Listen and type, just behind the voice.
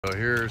So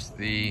here's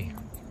the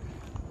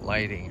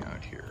lighting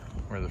out here,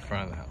 or the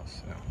front of the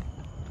house.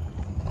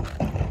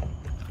 Yeah.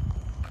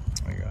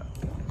 We got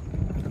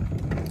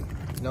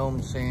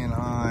gnome saying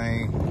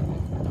hi.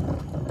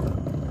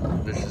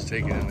 Fish is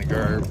taking in the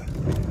garb.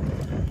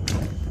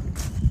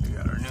 We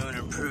got our new and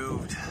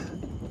improved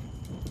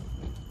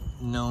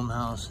gnome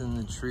house in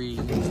the tree.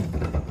 A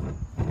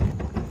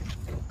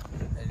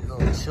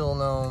little chill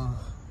gnome.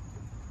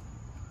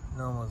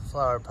 Gnome with a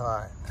flower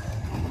pot.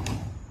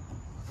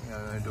 We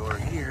got another door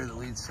here that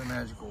leads to the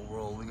magical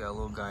world. We got a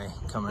little guy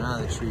coming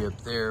out of the tree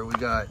up there. We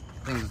got,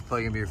 I think this is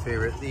probably gonna be your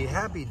favorite, the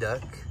happy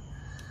duck.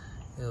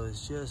 It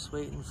was just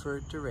waiting for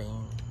it to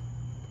rain.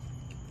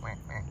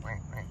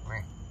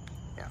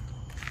 Yeah.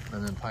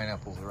 And then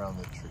pineapples around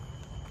the tree.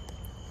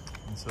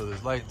 And so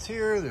there's lights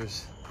here.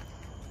 There's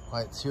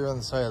lights here on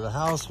the side of the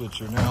house,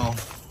 which are now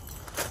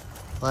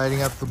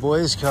lighting up the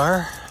boys'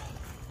 car.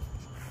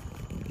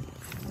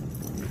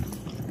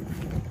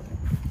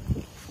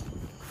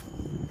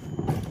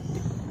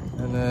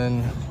 And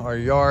then our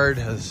yard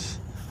has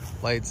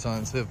lights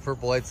on, so we have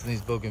purple lights in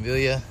these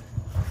bougainvillea.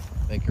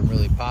 Make them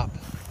really pop.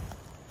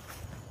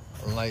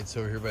 Lights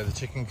over here by the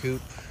chicken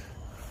coop.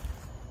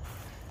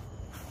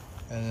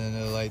 And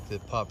then a light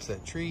that pops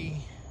that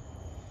tree.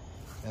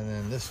 And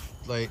then this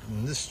light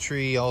in this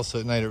tree also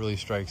at night it really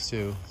strikes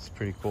too. It's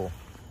pretty cool.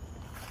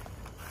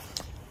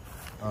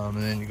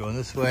 And then you go in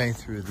this way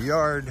through the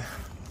yard.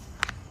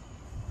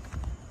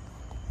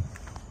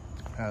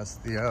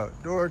 Past the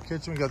outdoor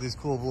kitchen. We got these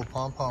cool little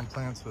pom-pom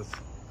plants with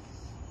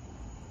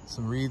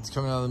some reeds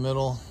coming out of the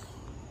middle.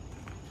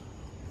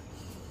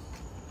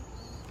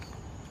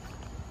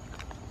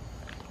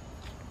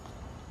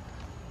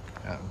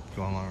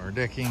 Going along our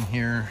decking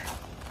here.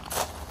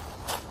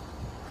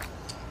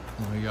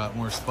 And we got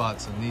more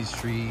spots in these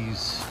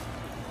trees.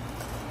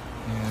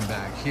 And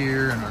back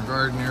here in our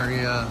garden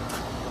area.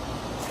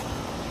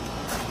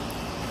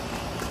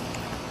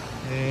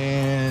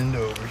 And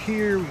over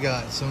here we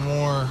got some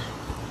more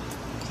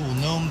cool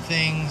gnome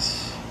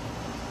things.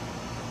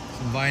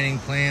 Some vining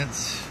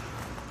plants.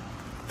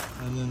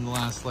 And then the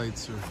last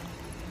lights are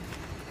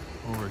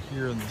over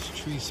here in this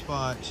tree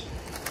spot.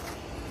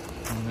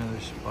 Another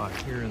spot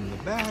here in the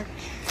back,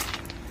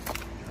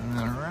 and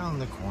then around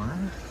the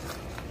corner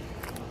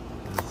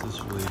is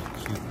this really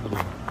cute little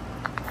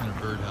kind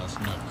of birdhouse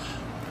nook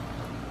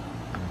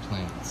and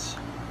plants.